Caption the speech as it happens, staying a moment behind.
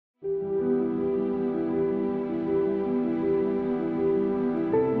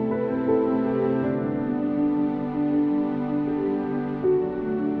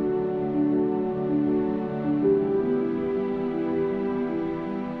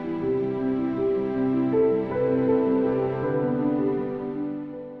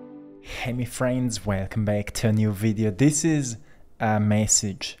Hey my friends, welcome back to a new video. This is a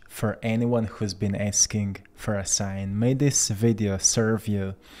message for anyone who's been asking for a sign. May this video serve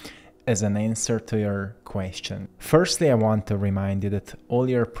you as an answer to your question. Firstly, I want to remind you that all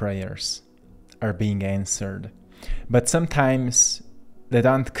your prayers are being answered, but sometimes they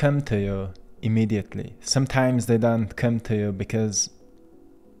don't come to you immediately. Sometimes they don't come to you because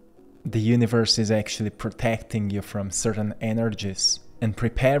the universe is actually protecting you from certain energies and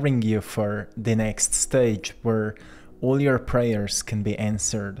preparing you for the next stage where all your prayers can be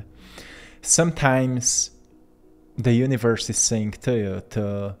answered. Sometimes the universe is saying to you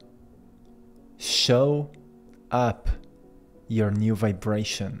to show up your new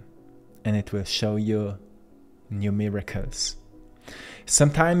vibration, and it will show you new miracles.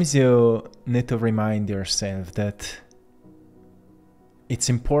 Sometimes you need to remind yourself that it's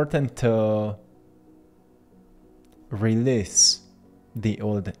important to release the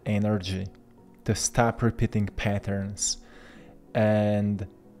old energy, to stop repeating patterns and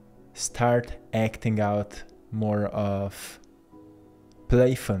start acting out more of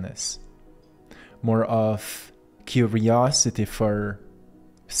playfulness, more of curiosity for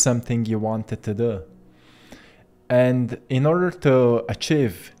something you wanted to do. And in order to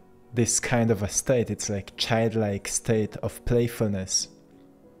achieve this kind of a state, it's like childlike state of playfulness,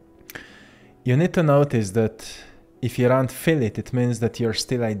 you need to notice that if you don't feel it, it means that you're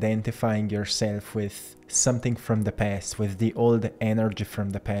still identifying yourself with something from the past, with the old energy from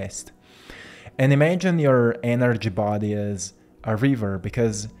the past. And imagine your energy body as a river,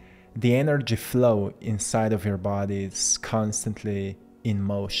 because the energy flow inside of your body is constantly in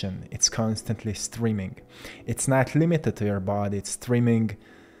motion. It's constantly streaming. It's not limited to your body. It's streaming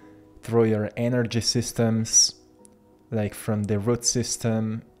through your energy systems, like from the root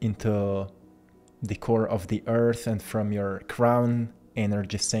system into the core of the earth, and from your crown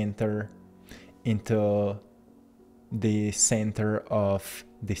energy center into the center of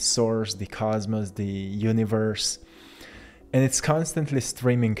the source, the cosmos, the universe. And it's constantly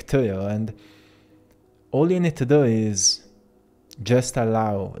streaming to you, and all you need to do is just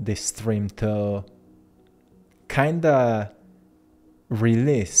allow this stream to kinda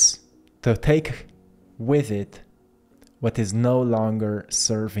release, to take with it what is no longer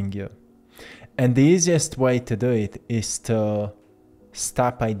serving you. And the easiest way to do it is to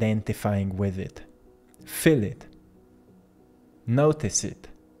stop identifying with it. Feel it. Notice it.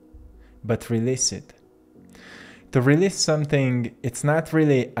 But release it. To release something, it's not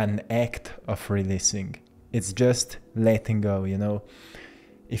really an act of releasing. It's just letting go, you know.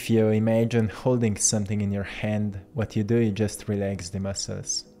 If you imagine holding something in your hand, what you do, you just relax the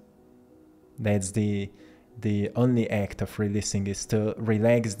muscles. That's the only act of releasing, is to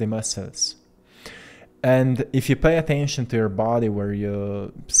relax the muscles. And if you pay attention to your body, where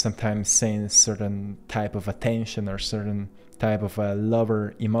you sometimes sense certain type of attention or certain type of a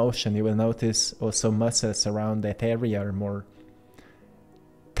lower emotion, you will notice also muscles around that area are more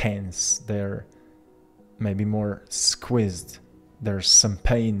tense. They're maybe more squeezed. There's some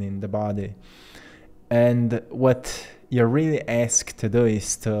pain in the body. And what you're really asked to do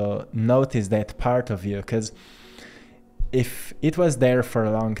is to notice that part of you, because if it was there for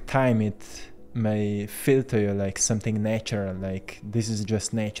a long time, it may feel to you like something natural, like this is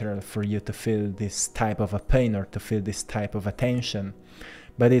just natural for you to feel this type of a pain or to feel this type of attention.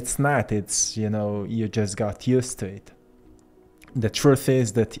 But it's not. It's, you know, you just got used to it. The truth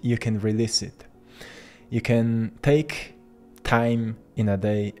is that you can release it. You can take time in a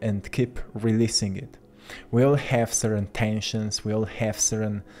day and keep releasing it. We all have certain tensions, we all have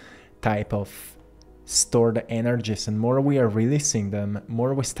certain type of stored energies, and more we are releasing them,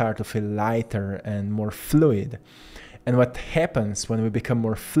 more we start to feel lighter and more fluid. And what happens when we become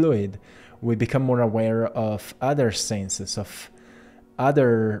more fluid, we become more aware of other senses, of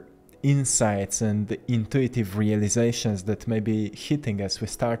other insights and intuitive realizations that may be hitting us. We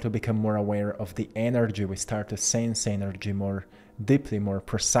start to become more aware of the energy. We start to sense energy more deeply, more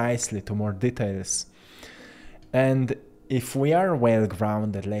precisely, to more details. And if we are well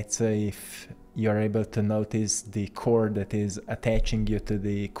grounded, let's say if you're able to notice the cord that is attaching you to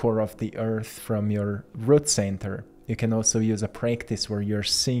the core of the earth from your root center, you can also use a practice where you're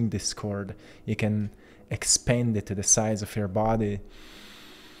seeing this cord. You can expand it to the size of your body.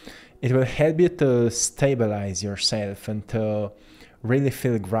 It will help you to stabilize yourself and to really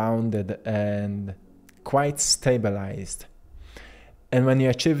feel grounded and quite stabilized. And when you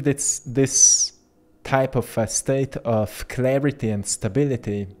achieve this type of a state of clarity and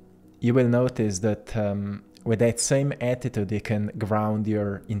stability, you will notice that with that same attitude, you can ground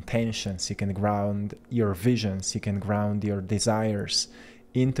your intentions, you can ground your visions, you can ground your desires,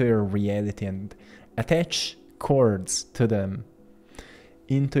 into your reality and attach chords to them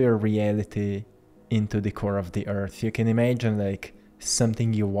into your reality, into the core of the earth. You can imagine like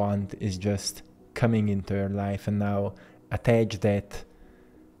something you want is just coming into your life, and now attach that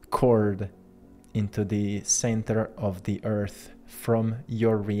chord into the center of the earth from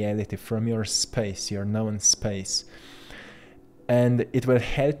your reality, from your space, your known space. And it will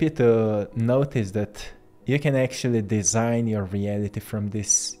help you to notice that you can actually design your reality from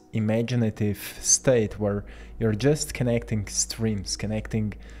this imaginative state where you're just connecting streams,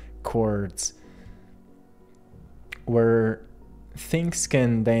 connecting chords, where things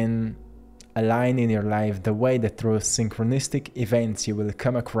can then align in your life the way that through synchronistic events you will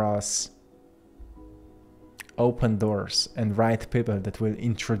come across open doors and right people that will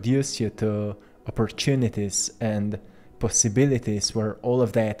introduce you to opportunities and possibilities where all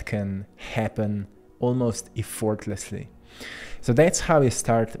of that can happen almost effortlessly. So that's how you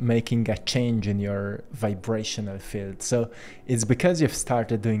start making a change in your vibrational field. So it's because you've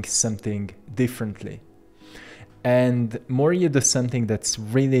started doing something differently. And more you do something that's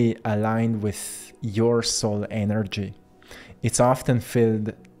really aligned with your soul energy, it's often felt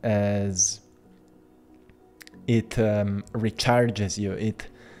as it recharges you. It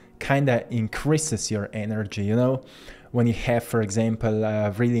kind of increases your energy. You know, when you have, for example,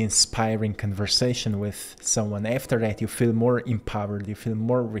 a really inspiring conversation with someone, after that you feel more empowered, you feel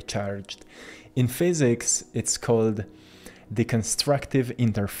more recharged. In physics, it's called the constructive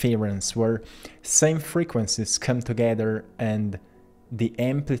interference, where same frequencies come together and the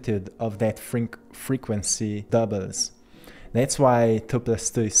amplitude of that frequency doubles. That's why 2 plus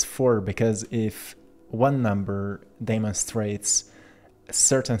 2 is 4, because if one number demonstrates a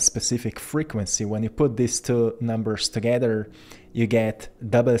certain specific frequency, when you put these two numbers together, you get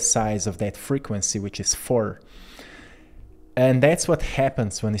double size of that frequency, which is 4. And that's what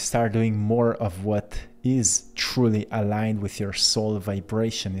happens when you start doing more of what is truly aligned with your soul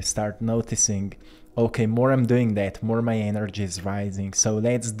vibration. You start noticing, okay, more I'm doing that, more my energy is rising. So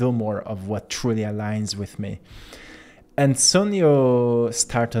let's do more of what truly aligns with me. And soon you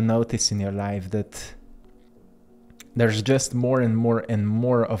start to notice in your life that there's just more and more and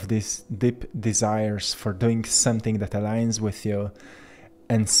more of these deep desires for doing something that aligns with you.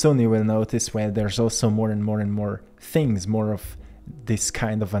 And soon you will notice where there's also more and more and more things, more of this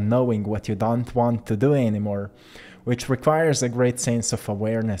kind of a knowing what you don't want to do anymore, which requires a great sense of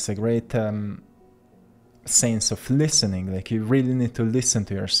awareness, a great sense of listening. Like you really need to listen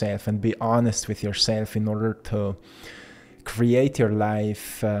to yourself and be honest with yourself in order to create your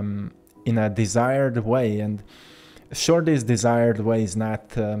life in a desired way. And sure, this desired way is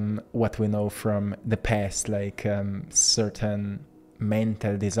not what we know from the past, like certain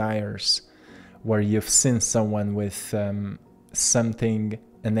mental desires where you've seen someone with something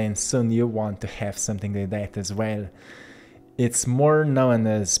and then soon you want to have something like that as well. It's more known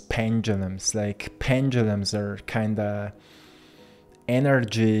as pendulums. Like pendulums are kind of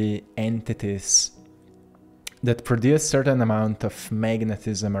energy entities that produce certain amount of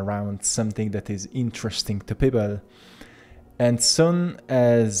magnetism around something that is interesting to people. And soon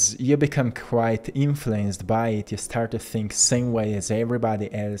as you become quite influenced by it, you start to think same way as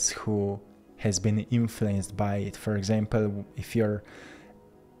everybody else who has been influenced by it. For example, if you're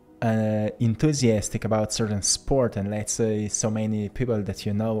enthusiastic about certain sport, and let's say so many people that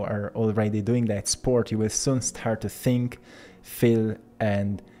you know are already doing that sport, you will soon start to think, feel,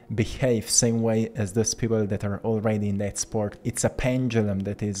 and behave same way as those people that are already in that sport. It's a pendulum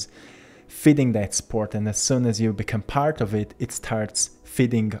that is feeding that sport, and as soon as you become part of it, it starts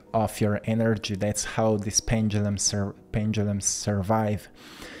feeding off your energy. That's how these pendulums survive.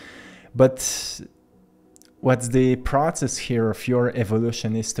 But what's the process here of your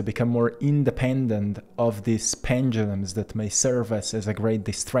evolution is to become more independent of these pendulums that may serve us as a great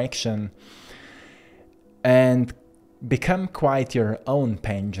distraction, and become quite your own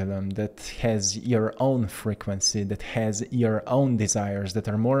pendulum that has your own frequency, that has your own desires that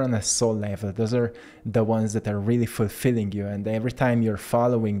are more on a soul level. Those are the ones that are really fulfilling you, and every time you're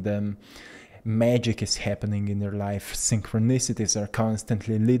following them, magic is happening in your life. Synchronicities are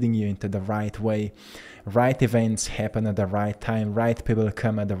constantly leading you into the right way. Right events happen at the right time. Right people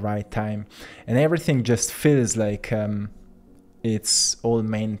come at the right time. And everything just feels like it's all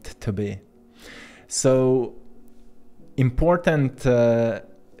meant to be. So important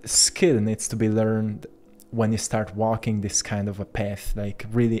skill needs to be learned when you start walking this kind of a path, like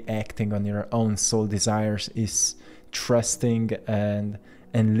really acting on your own soul desires, is trusting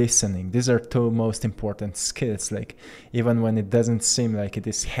and listening. These are two most important skills. Like even when it doesn't seem like it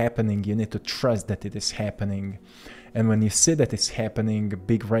is happening, you need to trust that it is happening, And when you see that it's happening,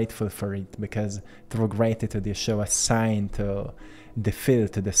 be grateful for it, because through gratitude you show a sign to the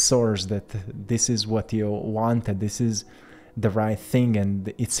field, to the source, that this is what you wanted, this is the right thing,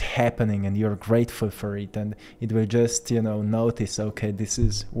 and it's happening, and you're grateful for it. And it will just, notice, okay, this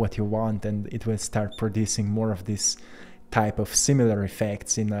is what you want, and it will start producing more of this type of similar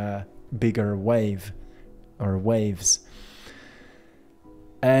effects in a bigger wave or waves.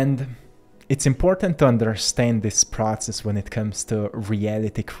 And it's important to understand this process when it comes to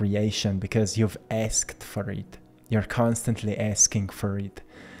reality creation, because you've asked for it. You're constantly asking for it.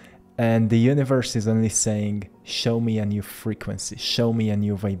 And the universe is only saying, show me a new frequency, show me a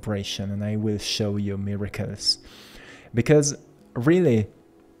new vibration, and I will show you miracles. Because really,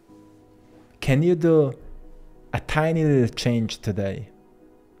 can you do a tiny little change today,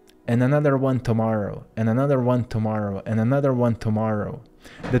 and another one tomorrow, and another one tomorrow, and another one tomorrow,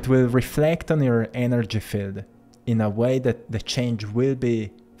 that will reflect on your energy field in a way that the change will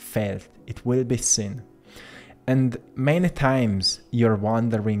be felt, it will be seen. And many times you're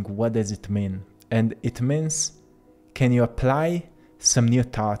wondering, what does it mean? And it means, can you apply some new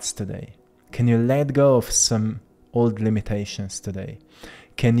thoughts today? Can you let go of some old limitations today?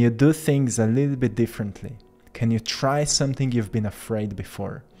 Can you do things a little bit differently? Can you try something you've been afraid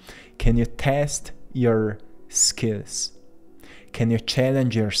before? Can you test your skills? Can you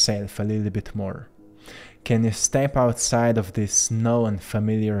challenge yourself a little bit more? Can you step outside of this known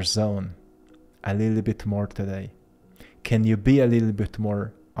familiar zone a little bit more today? Can you be a little bit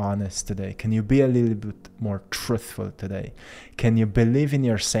more honest today? Can you be a little bit more truthful today? Can you believe in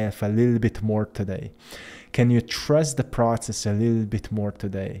yourself a little bit more today? Can you trust the process a little bit more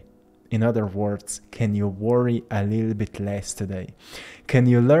today? In other words, can you worry a little bit less today? Can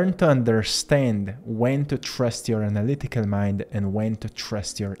you learn to understand when to trust your analytical mind and when to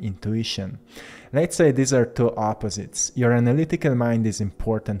trust your intuition? Let's say these are two opposites. Your analytical mind is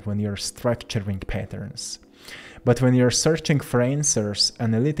important when you're structuring patterns. But when you're searching for answers,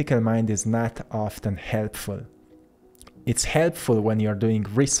 analytical mind is not often helpful. It's helpful when you're doing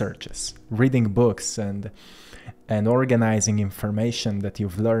researches, reading books, and organizing information that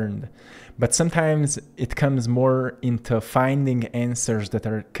you've learned. But sometimes it comes more into finding answers that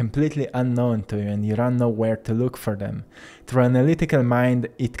are completely unknown to you, and you don't know where to look for them. Through analytical mind,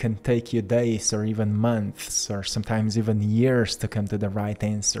 it can take you days or even months or sometimes even years to come to the right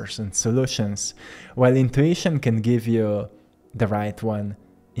answers and solutions, while intuition can give you the right one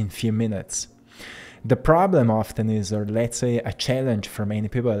in few minutes. The problem often is, or let's say a challenge for many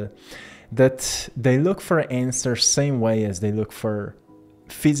people, that they look for answers same way as they look for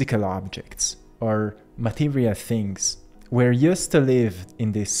physical objects or material things. We're used to live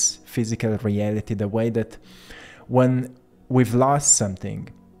in this physical reality the way that when we've lost something,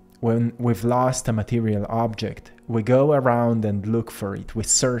 when we've lost a material object, we go around and look for it, we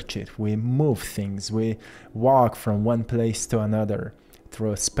search it, we move things, we walk from one place to another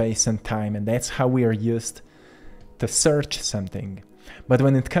through space and time, and that's how we are used to search something. But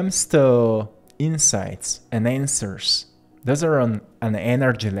when it comes to insights and answers, those are on an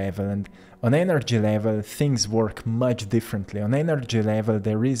energy level, and on energy level things work much differently. On energy level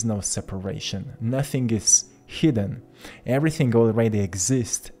there is no separation, nothing is hidden, everything already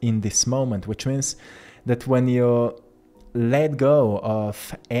exists in this moment, which means that when you let go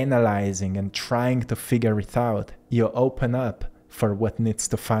of analyzing and trying to figure it out, you open up for what needs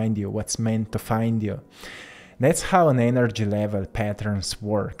to find you, what's meant to find you. That's how on energy level patterns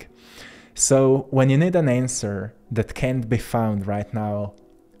work. So when you need an answer that can't be found right now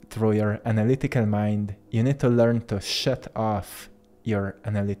through your analytical mind, you need to learn to shut off your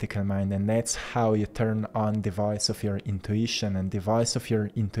analytical mind, and that's how you turn on the voice of your intuition. And the voice of your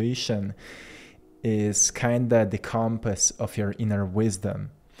intuition is kinda the compass of your inner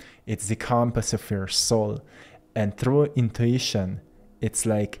wisdom. It's the compass of your soul. And through intuition, it's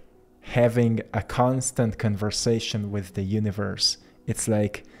like having a constant conversation with the universe. It's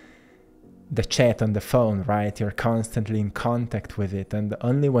like the chat on the phone, right? You're constantly in contact with it, and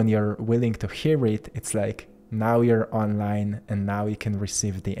only when you're willing to hear it, it's like now you're online and now you can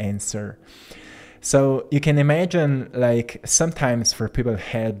receive the answer. So you can imagine, like, sometimes for people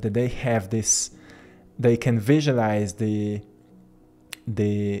help that they have this, they can visualize the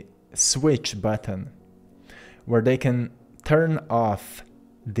switch button where they can turn off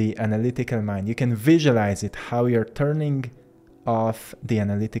the analytical mind. You can visualize it, how you're turning off the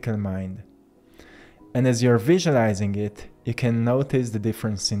analytical mind. And as you're visualizing it, you can notice the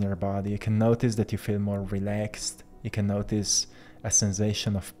difference in your body. You can notice that you feel more relaxed. You can notice a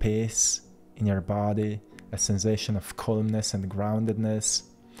sensation of peace in your body, a sensation of calmness and groundedness.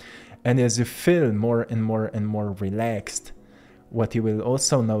 And as you feel more and more and more relaxed, what you will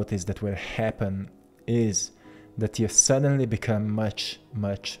also notice that will happen is that you suddenly become much,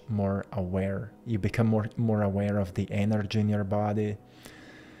 much more aware. You become more aware of the energy in your body.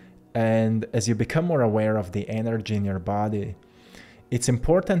 And as you become more aware of the energy in your body, it's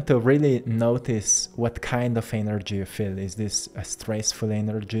important to really notice what kind of energy you feel. Is this a stressful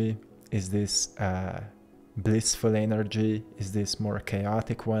energy? Is this a blissful energy? Is this more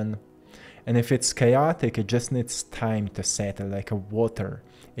chaotic one? And if it's chaotic, it just needs time to settle, like a water.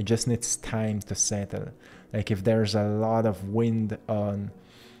 It just needs time to settle. Like if there's a lot of wind on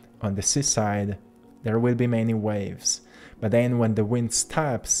the seaside, there will be many waves. But then when the wind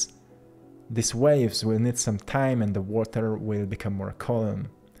stops, these waves will need some time and the water will become more calm.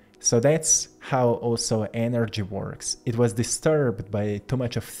 So that's how also energy works. It was disturbed by too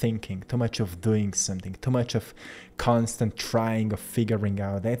much of thinking, too much of doing something, too much of constant trying of figuring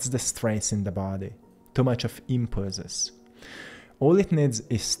out. That's the stress in the body. Too much of impulses. All it needs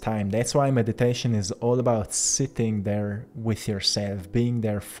is time. That's why meditation is all about sitting there with yourself, being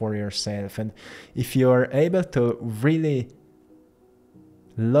there for yourself. And if you're able to really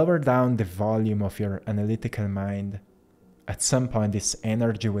lower down the volume of your analytical mind, at some point this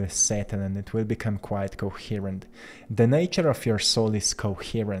energy will settle and it will become quite coherent. The nature of your soul is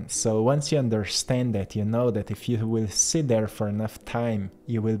coherent. So once you understand that, you know that if you will sit there for enough time,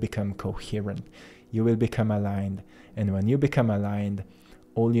 you will become coherent. You will become aligned. And when you become aligned,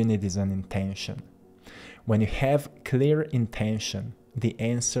 all you need is an intention. When you have clear intention, the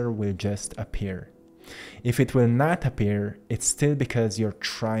answer will just appear. If it will not appear, it's still because you're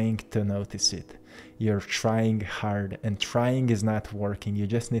trying to notice it. You're trying hard, and trying is not working. You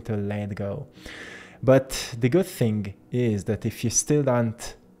just need to let go. But the good thing is that if you still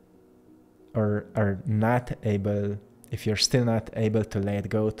don't or are not able, if you're still not able to let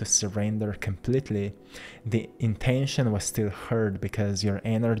go, to surrender completely, the intention was still heard because your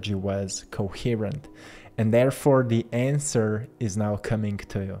energy was coherent. And therefore the answer is now coming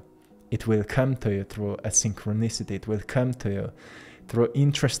to you. It will come to you through a synchronicity. It will come to you through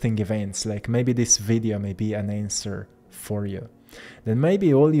interesting events, like maybe this video may be an answer for you. Then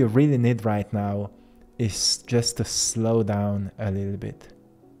maybe all you really need right now is just to slow down a little bit.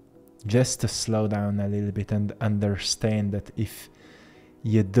 Just to slow down a little bit and understand that if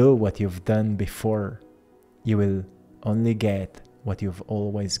you do what you've done before, you will only get what you've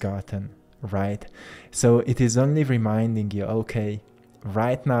always gotten, right? So it is only reminding you, okay,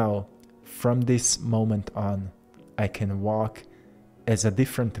 right now, from this moment on, I can walk as a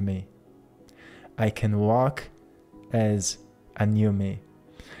different me. I can walk as a new me.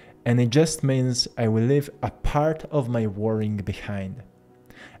 And it just means I will leave a part of my worrying behind.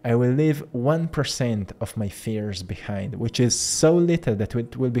 I will leave 1% of my fears behind, which is so little that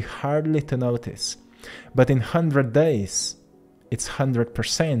it will be hardly to notice. But in 100 days, it's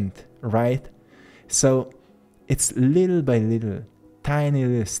 100%, right? So it's little by little, tiny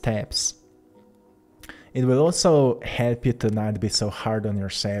little steps. It will also help you to not be so hard on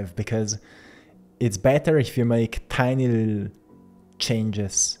yourself, because it's better if you make tiny little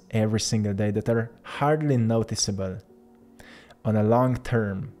changes every single day that are hardly noticeable. On a long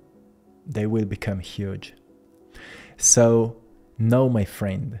term, they will become huge. So know, my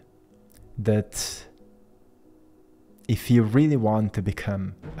friend, that if you really want to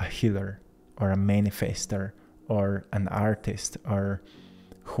become a healer or a manifester or an artist or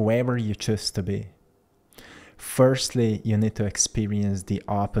whoever you choose to be, firstly, you need to experience the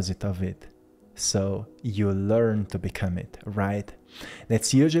opposite of it. So you learn to become it, right?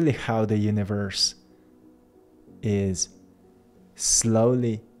 That's usually how the universe is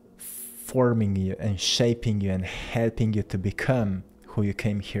slowly forming you and shaping you and helping you to become who you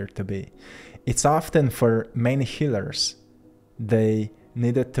came here to be. It's often for many healers, they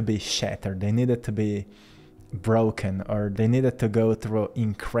needed to be shattered, they needed to be broken, or they needed to go through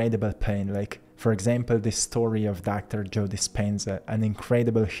incredible pain. Like, for example, the story of Dr. Joe Dispenza, an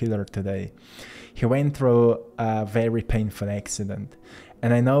incredible healer today. He went through a very painful accident.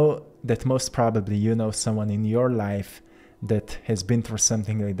 And I know that most probably you know someone in your life that has been through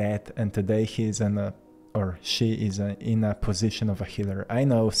something like that, and today he is in a position of a healer. I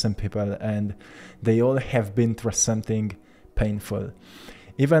know some people, and they all have been through something painful.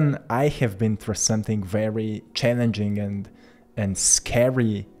 Even I have been through something very challenging and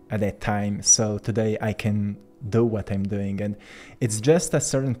scary at that time. So today I can do what I'm doing, and it's just a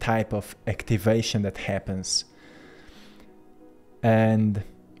certain type of activation that happens. And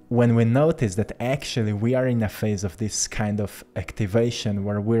when we notice that actually we are in a phase of this kind of activation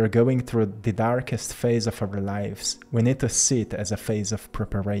where we're going through the darkest phase of our lives, we need to see it as a phase of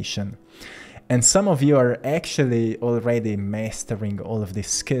preparation. And some of you are actually already mastering all of these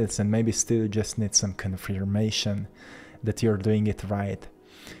skills and maybe still just need some confirmation that you're doing it right.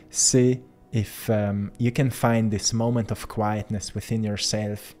 See if you can find this moment of quietness within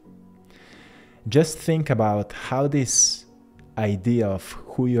yourself. Just think about how this idea of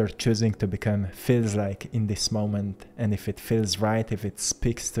who you're choosing to become feels like in this moment, and if it feels right, if it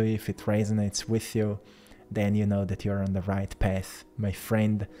speaks to you, if it resonates with you, then you know that you're on the right path. My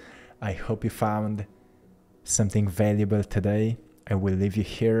friend, I hope you found something valuable today. I will leave you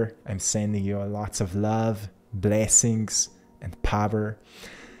here. I'm sending you lots of love, blessings, and power,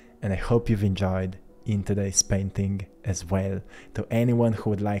 and I hope you've enjoyed in today's painting as well. To anyone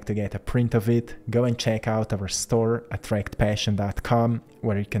who would like to get a print of it, go and check out our store, AttractPassion.com,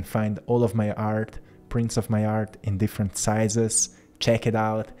 where you can find all of my art, prints of my art in different sizes. Check it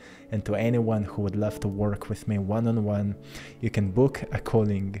out. And to anyone who would love to work with me one-on-one, you can book a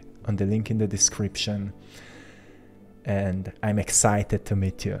calling on the link in the description. And I'm excited to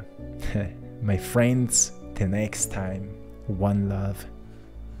meet you. My friends, till next time, one love.